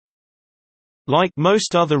Like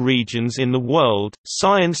most other regions in the world,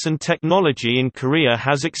 science and technology in Korea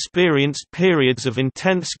has experienced periods of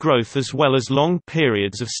intense growth as well as long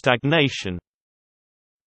periods of stagnation.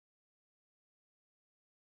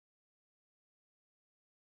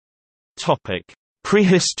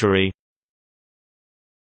 Prehistory.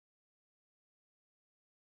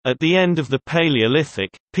 At the end of the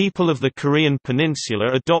Paleolithic, people of the Korean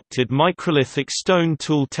peninsula adopted microlithic stone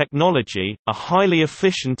tool technology, a highly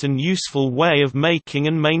efficient and useful way of making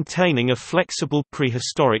and maintaining a flexible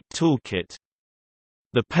prehistoric toolkit.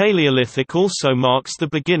 The Paleolithic also marks the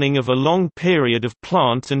beginning of a long period of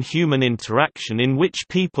plant and human interaction in which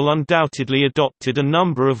people undoubtedly adopted a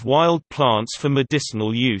number of wild plants for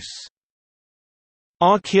medicinal use.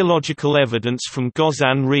 Archaeological evidence from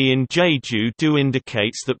Gosan-ri in Jeju-do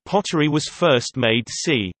indicates that pottery was first made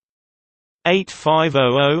c.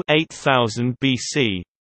 8500–8000 BC.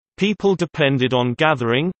 People depended on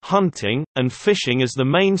gathering, hunting, and fishing as the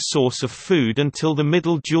main source of food until the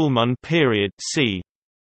Middle Julmun period c.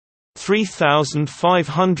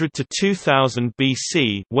 3500 to 2000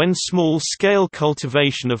 BC, when small-scale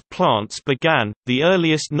cultivation of plants began. The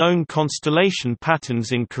earliest known constellation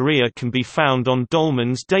patterns in Korea can be found on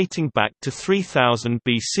dolmens dating back to 3000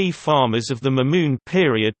 BC. Farmers of the Mamun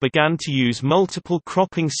period began to use multiple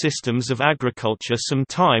cropping systems of agriculture some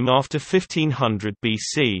time after 1500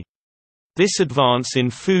 BC. This advance in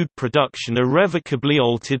food production irrevocably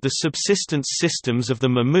altered the subsistence systems of the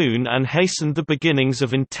Mamun and hastened the beginnings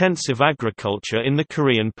of intensive agriculture in the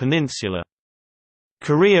Korean peninsula.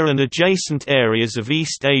 Korea and adjacent areas of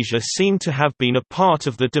East Asia seem to have been a part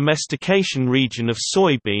of the domestication region of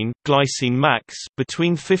soybean Glycine max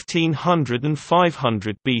between 1500 and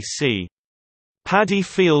 500 BC. Paddy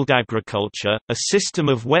field agriculture, a system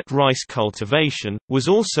of wet rice cultivation, was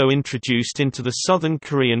also introduced into the southern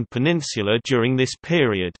Korean peninsula during this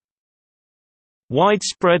period.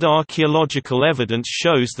 Widespread archaeological evidence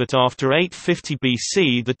shows that after 850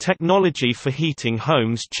 BC the technology for heating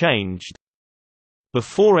homes changed.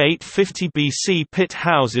 Before 850 BC pit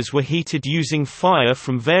houses were heated using fire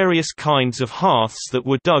from various kinds of hearths that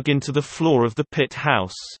were dug into the floor of the pit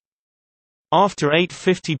house. After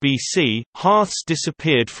 850 BC, hearths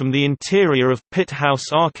disappeared from the interior of pit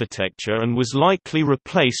house architecture and was likely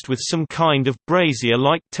replaced with some kind of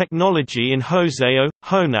brazier-like technology in Hoseo,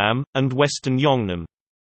 Honam, and western Yeongnam.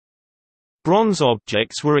 Bronze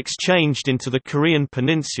objects were exchanged into the Korean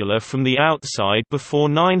peninsula from the outside before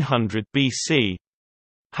 900 BC.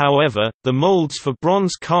 However, the molds for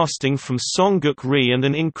bronze casting from Songguk-ri and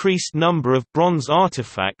an increased number of bronze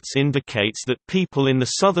artifacts indicates that people in the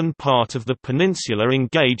southern part of the peninsula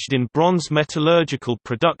engaged in bronze metallurgical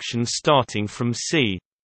production starting from c.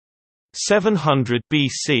 700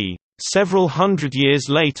 BC. Several hundred years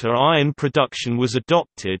later iron production was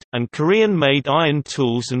adopted, and Korean-made iron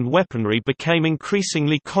tools and weaponry became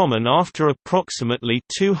increasingly common after approximately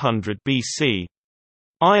 200 BC.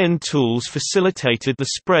 Iron tools facilitated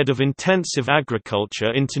the spread of intensive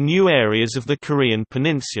agriculture into new areas of the Korean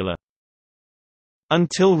peninsula.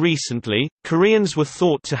 Until recently, Koreans were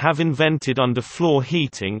thought to have invented underfloor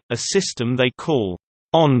heating, a system they call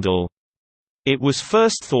ondol. It was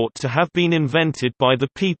first thought to have been invented by the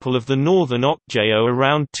people of the northern Okjeo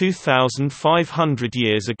around 2,500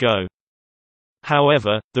 years ago.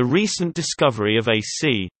 However, the recent discovery of a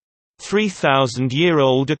c.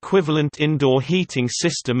 3,000-year-old equivalent indoor heating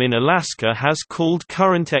system in Alaska has called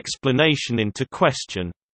current explanation into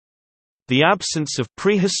question. The absence of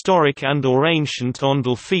prehistoric and/or ancient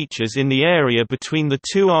ondol features in the area between the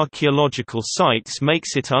two archaeological sites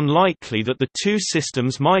makes it unlikely that the two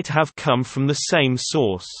systems might have come from the same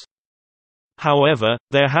source. However,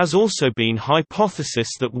 there has also been hypothesis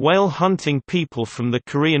that whale-hunting people from the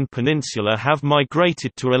Korean peninsula have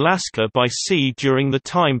migrated to Alaska by sea during the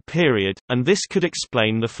time period, and this could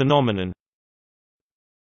explain the phenomenon.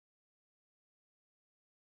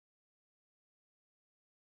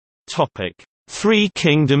 Three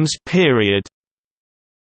Kingdoms period.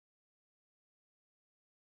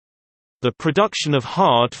 The production of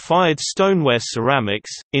hard-fired stoneware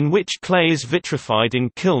ceramics, in which clay is vitrified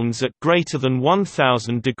in kilns at greater than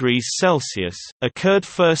 1000 degrees Celsius, occurred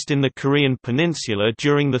first in the Korean peninsula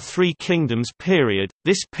during the Three Kingdoms period.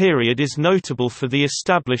 This period is notable for the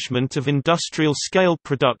establishment of industrial-scale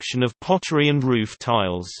production of pottery and roof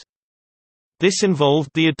tiles. This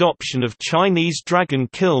involved the adoption of Chinese dragon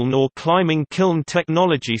kiln or climbing kiln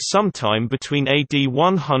technology sometime between AD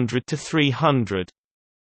 100 to 300.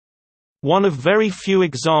 One of very few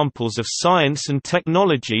examples of science and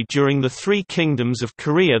technology during the Three Kingdoms of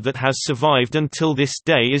Korea that has survived until this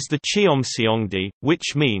day is the Cheomseongdi,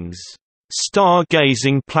 which means,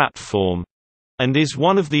 "star-gazing platform", and is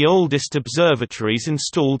one of the oldest observatories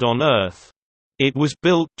installed on Earth. It was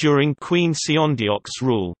built during Queen Seondeok's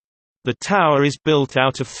rule. The tower is built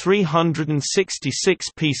out of 366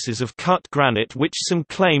 pieces of cut granite which some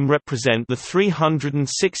claim represent the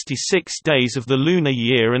 366 days of the lunar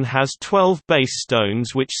year, and has 12 base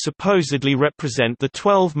stones which supposedly represent the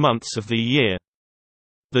 12 months of the year.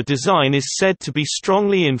 The design is said to be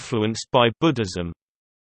strongly influenced by Buddhism.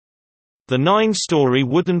 The 9-story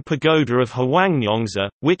wooden pagoda of Hwangryongsa,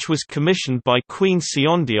 which was commissioned by Queen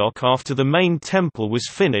Seondeok after the main temple was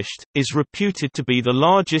finished, is reputed to be the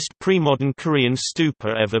largest pre-modern Korean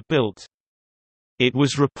stupa ever built. It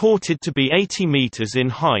was reported to be 80 meters in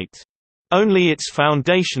height. Only its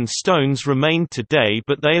foundation stones remain today,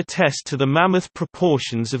 but they attest to the mammoth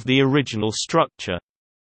proportions of the original structure.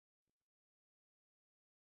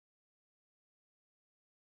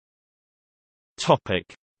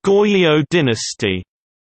 Goryeo Dynasty.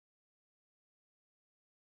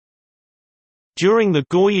 During the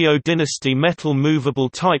Goryeo Dynasty, metal movable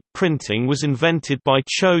type printing was invented by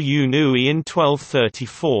Cho Yun-ui in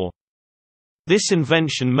 1234. This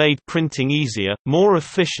invention made printing easier, more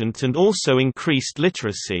efficient, and also increased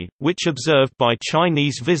literacy, which observed by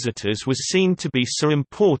Chinese visitors was seen to be so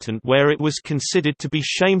important where it was considered to be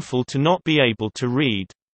shameful to not be able to read.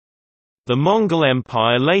 The Mongol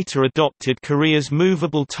Empire later adopted Korea's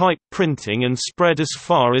movable type printing and spread as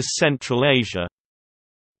far as Central Asia.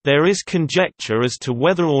 There is conjecture as to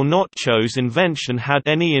whether or not Cho's invention had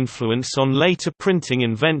any influence on later printing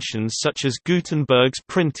inventions such as Gutenberg's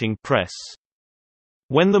printing press.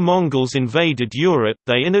 When the Mongols invaded Europe,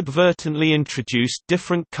 they inadvertently introduced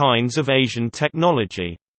different kinds of Asian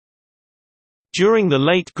technology. During the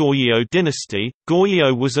late Goryeo dynasty,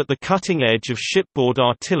 Goryeo was at the cutting edge of shipboard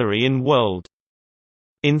artillery in world.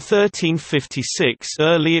 In 1356,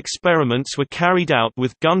 early experiments were carried out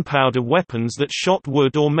with gunpowder weapons that shot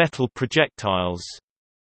wood or metal projectiles.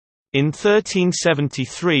 In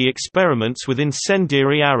 1373, experiments with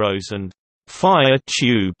incendiary arrows and fire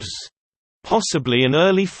tubes, possibly an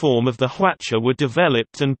early form of the hwacha, were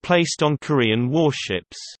developed and placed on Korean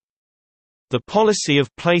warships. The policy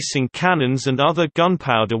of placing cannons and other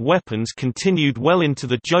gunpowder weapons continued well into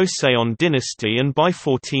the Joseon Dynasty, and by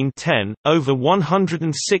 1410, over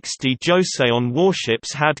 160 Joseon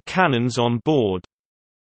warships had cannons on board.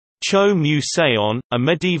 Cho Mu-seon, a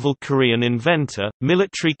medieval Korean inventor,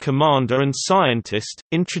 military commander and scientist,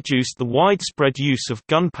 introduced the widespread use of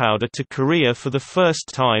gunpowder to Korea for the first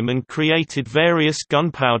time and created various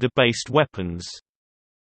gunpowder-based weapons.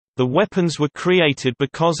 The weapons were created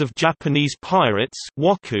because of Japanese pirates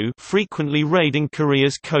frequently raiding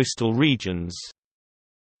Korea's coastal regions.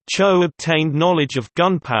 Cho obtained knowledge of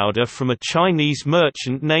gunpowder from a Chinese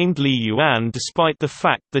merchant named Li Yuan, despite the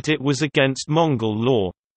fact that it was against Mongol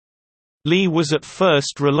law. Li was at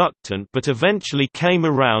first reluctant but eventually came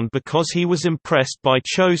around because he was impressed by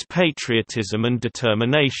Cho's patriotism and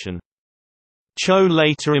determination. Cho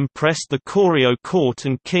later impressed the Goryeo court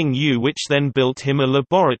and King Yu, which then built him a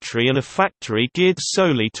laboratory and a factory geared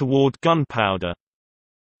solely toward gunpowder.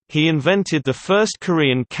 He invented the first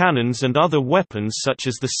Korean cannons and other weapons such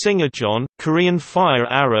as the Singajeon, Korean fire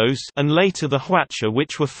arrows, and later the hwacha,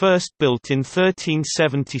 which were first built in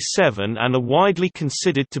 1377 and are widely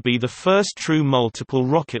considered to be the first true multiple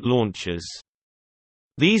rocket launchers.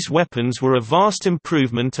 These weapons were a vast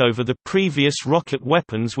improvement over the previous rocket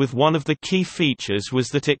weapons, with one of the key features was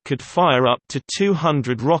that it could fire up to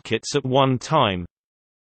 200 rockets at one time.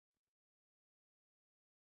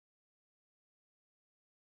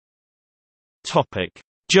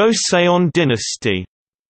 Joseon Dynasty.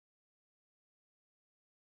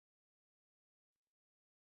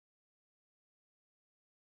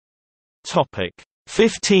 Topic: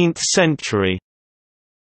 15th century.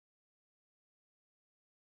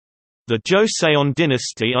 The Joseon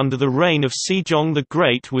dynasty under the reign of Sejong the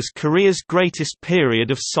Great was Korea's greatest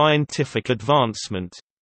period of scientific advancement.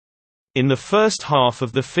 In the first half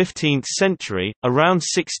of the 15th century, around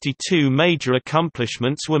 62 major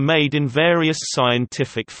accomplishments were made in various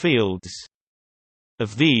scientific fields.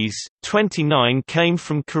 Of these, 29 came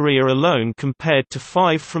from Korea alone compared to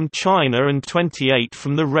 5 from China and 28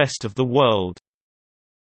 from the rest of the world.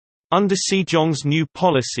 Under Sejong's new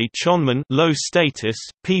policy, Chonman low status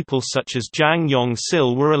people such as Jang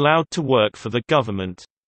Yong-sil were allowed to work for the government.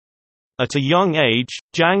 At a young age,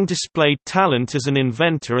 Jang displayed talent as an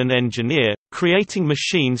inventor and engineer, creating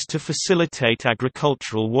machines to facilitate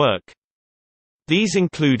agricultural work. These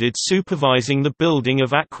included supervising the building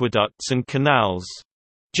of aqueducts and canals.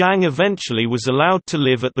 Jang eventually was allowed to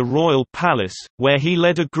live at the royal palace, where he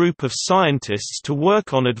led a group of scientists to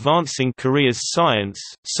work on advancing Korea's science.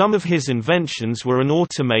 Some of his inventions were an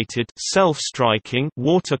automated self-striking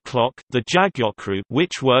water clock, the Jagyokru,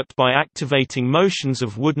 which worked by activating motions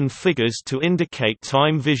of wooden figures to indicate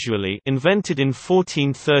time visually, invented in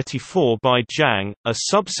 1434 by Jang, a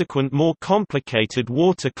subsequent more complicated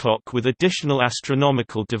water clock with additional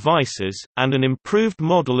astronomical devices, and an improved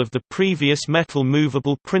model of the previous metal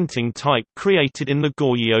movable printing type created in the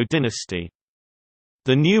Goryeo Dynasty.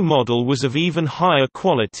 The new model was of even higher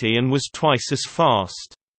quality and was twice as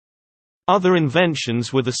fast. Other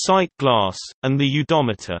inventions were the sight glass, and the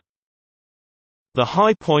eudometer. The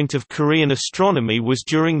high point of Korean astronomy was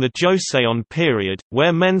during the Joseon period,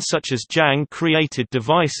 where men such as Jang created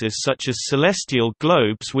devices such as celestial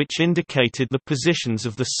globes which indicated the positions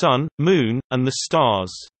of the sun, moon, and the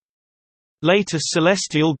stars. Later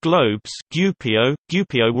celestial globes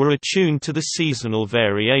Goryeo were attuned to the seasonal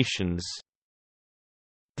variations.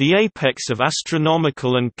 The apex of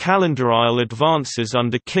astronomical and calendarial advances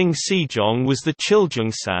under King Sejong was the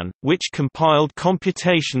Chiljeongsan, which compiled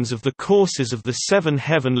computations of the courses of the 7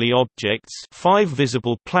 heavenly objects, 5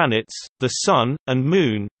 visible planets, the Sun, and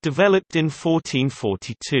Moon, developed in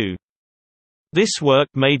 1442. This work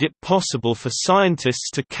made it possible for scientists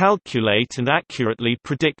to calculate and accurately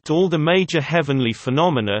predict all the major heavenly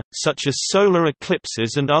phenomena, such as solar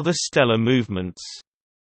eclipses and other stellar movements.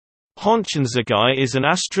 Honcheonsagai is an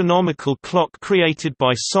astronomical clock created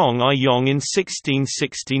by Song I-yong in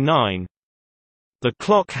 1669. The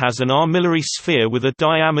clock has an armillary sphere with a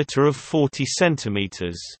diameter of 40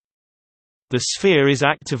 cm. The sphere is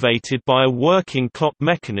activated by a working clock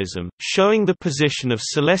mechanism, showing the position of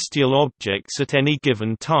celestial objects at any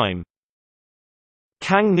given time.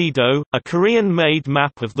 Kangnido, a Korean-made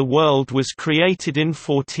map of the world, was created in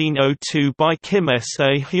 1402 by Kim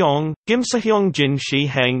Se-hyong, Gimsehyong Jin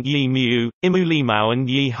Shi-heng Yi Mu, Imulimao and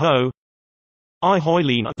Yi Ho.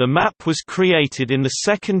 The map was created in the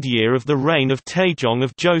second year of the reign of Taejong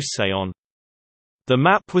of Joseon. The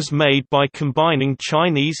map was made by combining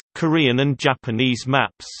Chinese, Korean and Japanese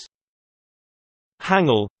maps.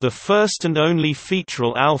 Hangul, the first and only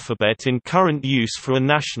featural alphabet in current use for a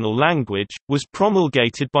national language, was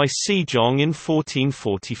promulgated by Sejong in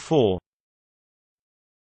 1444.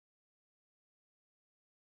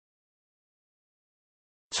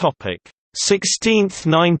 Topic: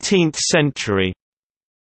 16th–19th century.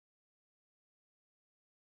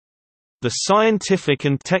 The scientific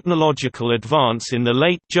and technological advance in the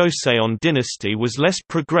late Joseon dynasty was less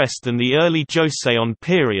progressed than the early Joseon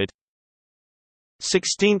period.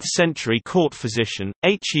 16th-century court physician,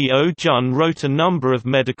 Heo Jun wrote a number of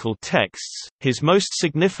medical texts, his most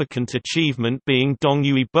significant achievement being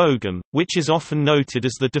Dongyui Bogum, which is often noted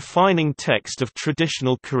as the defining text of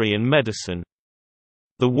traditional Korean medicine.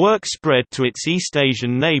 The work spread to its East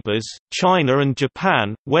Asian neighbors, China and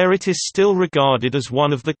Japan, where it is still regarded as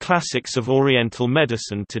one of the classics of Oriental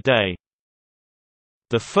medicine today.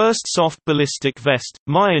 The first soft ballistic vest,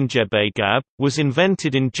 Myeonjebagab, was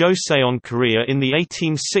invented in Joseon, Korea in the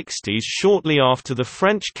 1860s, shortly after the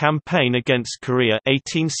French campaign against Korea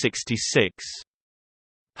 1866.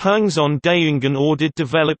 Heungson Daeungan ordered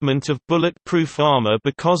development of bulletproof armor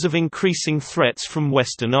because of increasing threats from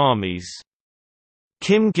Western armies.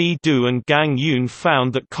 Kim Gi-do and Gang Yoon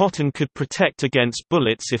found that cotton could protect against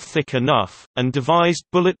bullets if thick enough, and devised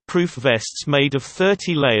bulletproof vests made of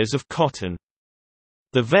 30 layers of cotton.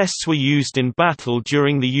 The vests were used in battle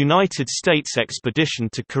during the United States expedition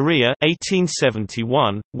to Korea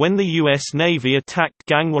 1871, when the U.S. Navy attacked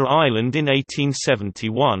Gangwon Island in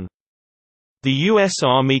 1871. The U.S.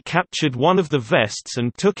 Army captured one of the vests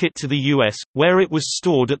and took it to the U.S., where it was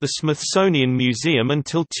stored at the Smithsonian Museum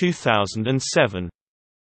until 2007.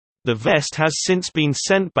 The vest has since been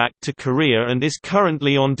sent back to Korea and is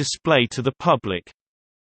currently on display to the public.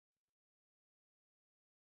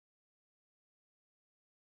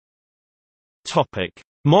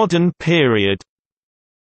 Modern period.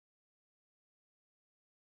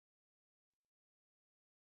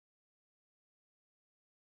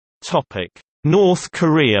 North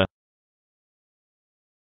Korea.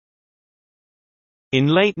 In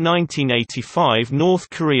late 1985, North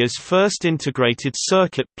Korea's first integrated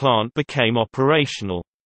circuit plant became operational.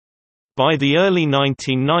 By the early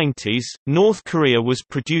 1990s, North Korea was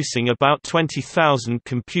producing about 20,000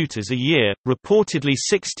 computers a year, reportedly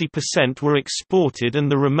 60% were exported and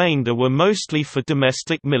the remainder were mostly for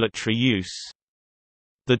domestic military use.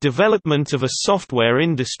 The development of a software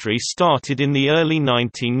industry started in the early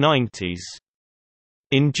 1990s.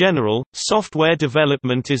 In general, software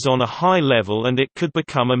development is on a high level and it could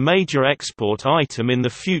become a major export item in the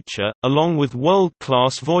future, along with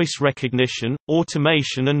world-class voice recognition,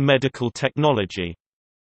 automation and medical technology.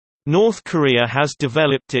 North Korea has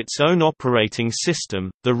developed its own operating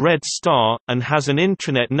system, the Red Star, and has an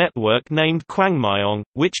intranet network named Kwangmyong,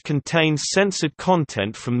 which contains censored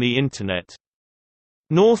content from the Internet.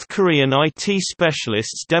 North Korean IT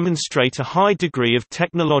specialists demonstrate a high degree of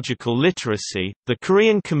technological literacy. The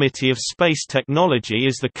Korean Committee of Space Technology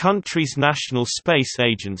is the country's national space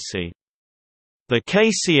agency. The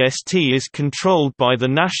KCST is controlled by the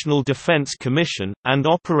National Defense Commission, and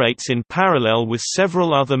operates in parallel with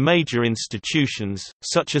several other major institutions,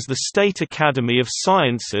 such as the State Academy of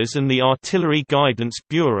Sciences and the Artillery Guidance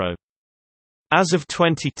Bureau. As of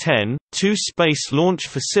 2010, 2 space launch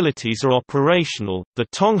facilities are operational, the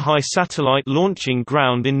Tonghai Satellite Launching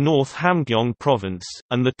Ground in North Hamgyong Province,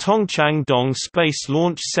 and the Tongchang-dong Space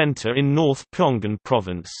Launch Center in North Pyongan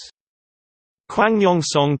Province.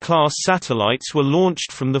 Kwangyongseong-class satellites were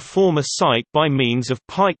launched from the former site by means of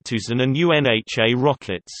Paektusan and UNHA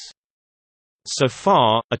rockets. So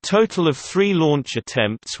far, a total of 3 launch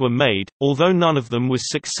attempts were made, although none of them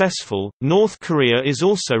was successful. North Korea is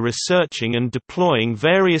also researching and deploying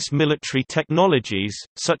various military technologies,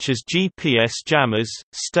 such as GPS jammers,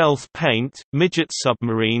 stealth paint, midget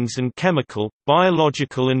submarines and chemical,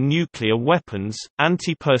 biological and nuclear weapons,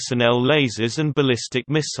 anti-personnel lasers and ballistic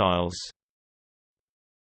missiles.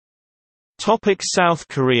 South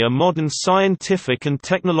Korea. Modern scientific and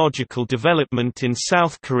technological development in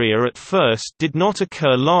South Korea at first did not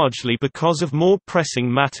occur largely because of more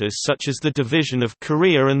pressing matters such as the division of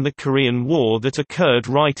Korea and the Korean War that occurred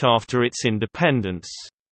right after its independence.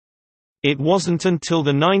 It wasn't until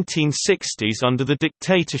the 1960s under the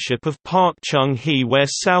dictatorship of Park Chung-hee where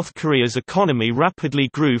South Korea's economy rapidly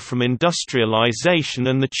grew from industrialization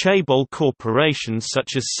and the chaebol corporations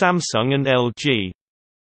such as Samsung and LG.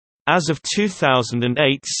 As of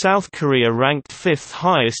 2008, South Korea ranked 5th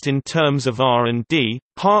highest in terms of R&D.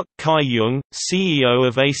 Park Kye-young, CEO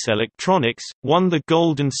of Ace Electronics, won the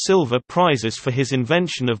gold and silver prizes for his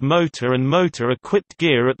invention of motor and motor-equipped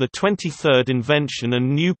gear at the 23rd Invention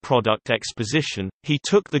and New Product Exposition. He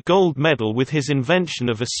took the gold medal with his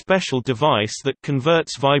invention of a special device that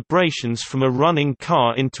converts vibrations from a running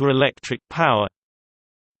car into electric power.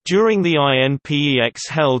 During the INPEX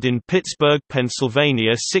held in Pittsburgh,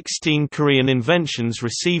 Pennsylvania, 16 Korean inventions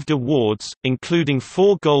received awards, including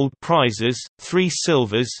 4 gold prizes, 3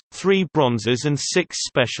 silvers, 3 bronzes and 6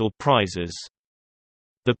 special prizes.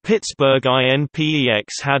 The Pittsburgh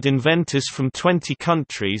INPEX had inventors from 20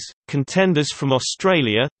 countries, contenders from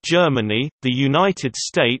Australia, Germany, the United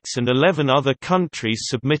States and 11 other countries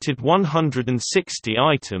submitted 160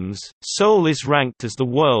 items. Seoul is ranked as the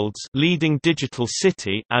world's leading digital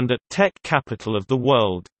city and a tech capital of the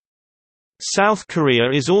world. South Korea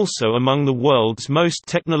is also among the world's most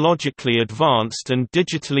technologically advanced and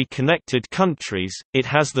digitally connected countries. It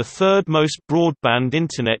has the 3rd most broadband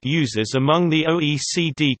internet users among the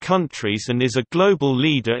OECD countries and is a global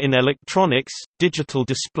leader in electronics, digital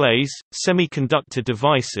displays, semiconductor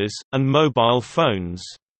devices, and mobile phones.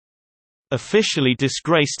 Officially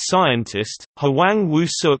disgraced scientist, Hwang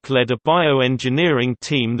Woo-suk led a bioengineering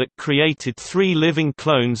team that created 3 living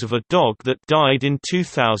clones of a dog that died in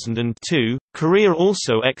 2002. Korea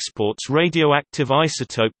also exports radioactive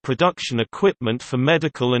isotope production equipment for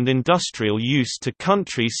medical and industrial use to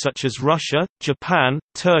countries such as Russia, Japan,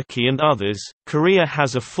 Turkey, and others. Korea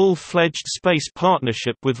has a full-fledged space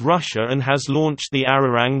partnership with Russia and has launched the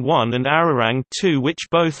Arirang-1 and Arirang-2, which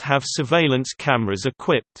both have surveillance cameras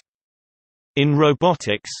equipped. In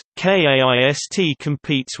robotics, KAIST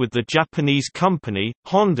competes with the Japanese company,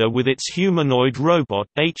 Honda with its humanoid robot,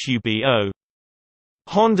 HUBO.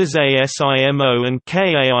 Honda's ASIMO and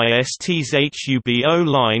KAIST's HUBO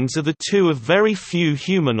lines are the 2 of very few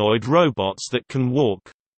humanoid robots that can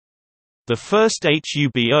walk. The first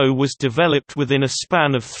HUBO was developed within a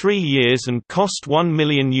span of 3 years and cost $1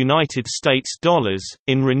 million.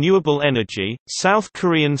 In renewable energy, South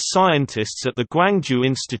Korean scientists at the Gwangju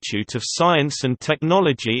Institute of Science and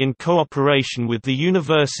Technology in cooperation with the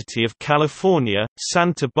University of California,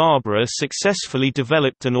 Santa Barbara successfully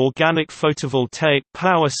developed an organic photovoltaic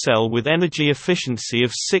power cell with energy efficiency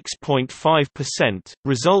of 6.5%.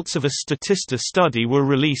 Results of a Statista study were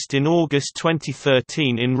released in August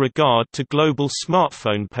 2013 in regard to global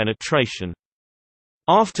smartphone penetration.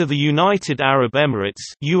 After the United Arab Emirates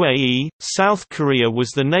 (UAE), South Korea was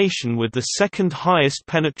the nation with the second highest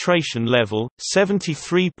penetration level,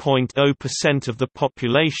 73.0% of the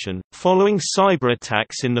population, following cyber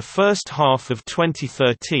attacks in the first half of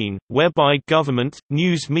 2013, whereby government,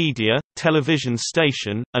 news media, television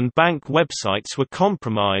station, and bank websites were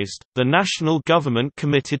compromised. The national government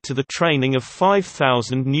committed to the training of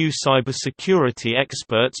 5,000 new cybersecurity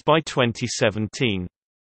experts by 2017.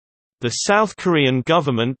 The South Korean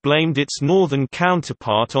government blamed its northern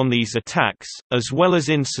counterpart on these attacks, as well as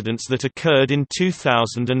incidents that occurred in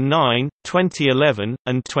 2009, 2011,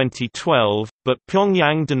 and 2012, but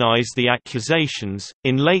Pyongyang denies the accusations.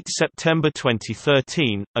 In late September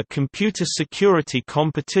 2013, a computer security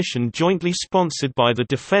competition jointly sponsored by the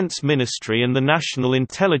Defense Ministry and the National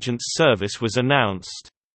Intelligence Service was announced.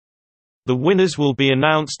 The winners will be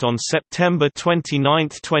announced on September 29,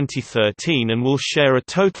 2013 and will share a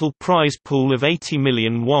total prize pool of 80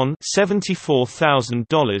 million won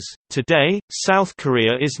 $74,000. Today, South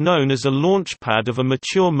Korea is known as a launchpad of a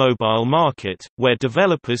mature mobile market, where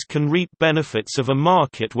developers can reap benefits of a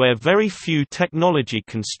market where very few technology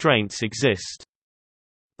constraints exist.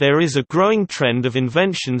 There is a growing trend of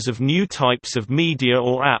inventions of new types of media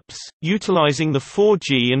or apps, utilizing the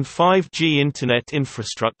 4G and 5G Internet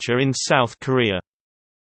infrastructure in South Korea.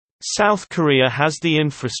 South Korea has the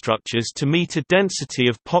infrastructures to meet a density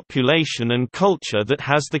of population and culture that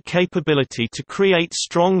has the capability to create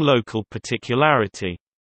strong local particularity.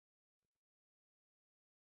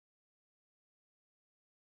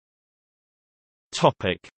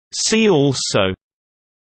 See also: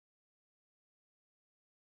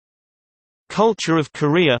 Culture of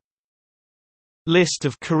Korea, List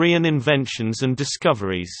of Korean inventions and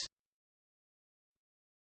discoveries.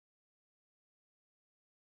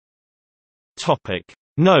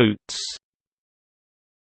 Notes.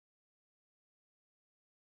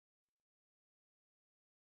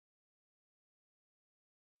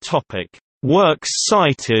 Works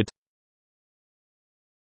cited.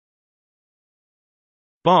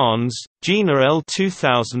 Barnes, Gina L.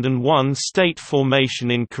 2001 State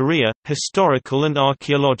Formation in Korea, Historical and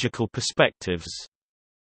Archaeological Perspectives.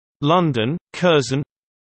 London, Curzon.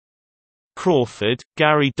 Crawford,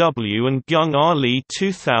 Gary W. and Gyung R. Lee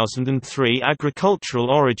 2003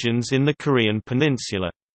 Agricultural Origins in the Korean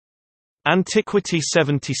Peninsula. Antiquity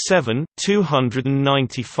 77,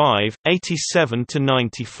 295,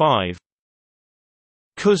 87–95.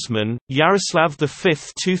 Kuzmin, Yaroslav V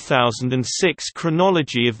 2006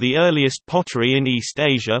 Chronology of the Earliest Pottery in East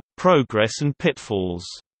Asia, Progress and Pitfalls.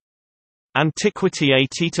 Antiquity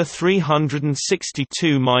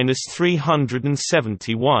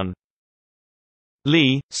 80–362–371.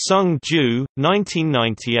 Lee, Sung Ju,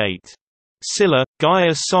 1998. Silla,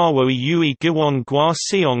 Gaya Sarwoi Yui Giwon Gua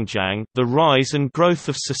Seongjang, The Rise and Growth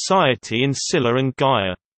of Society in Silla and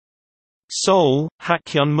Gaya. Seoul,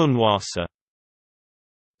 Hakyun Munhwasa.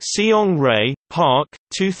 Seong-rae, Park,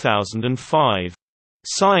 2005.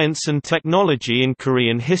 Science and Technology in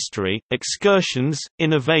Korean History, Excursions,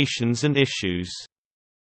 Innovations and Issues.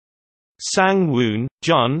 Sang-woon,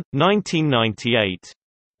 Jun, 1998.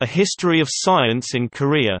 A History of Science in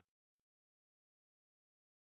Korea.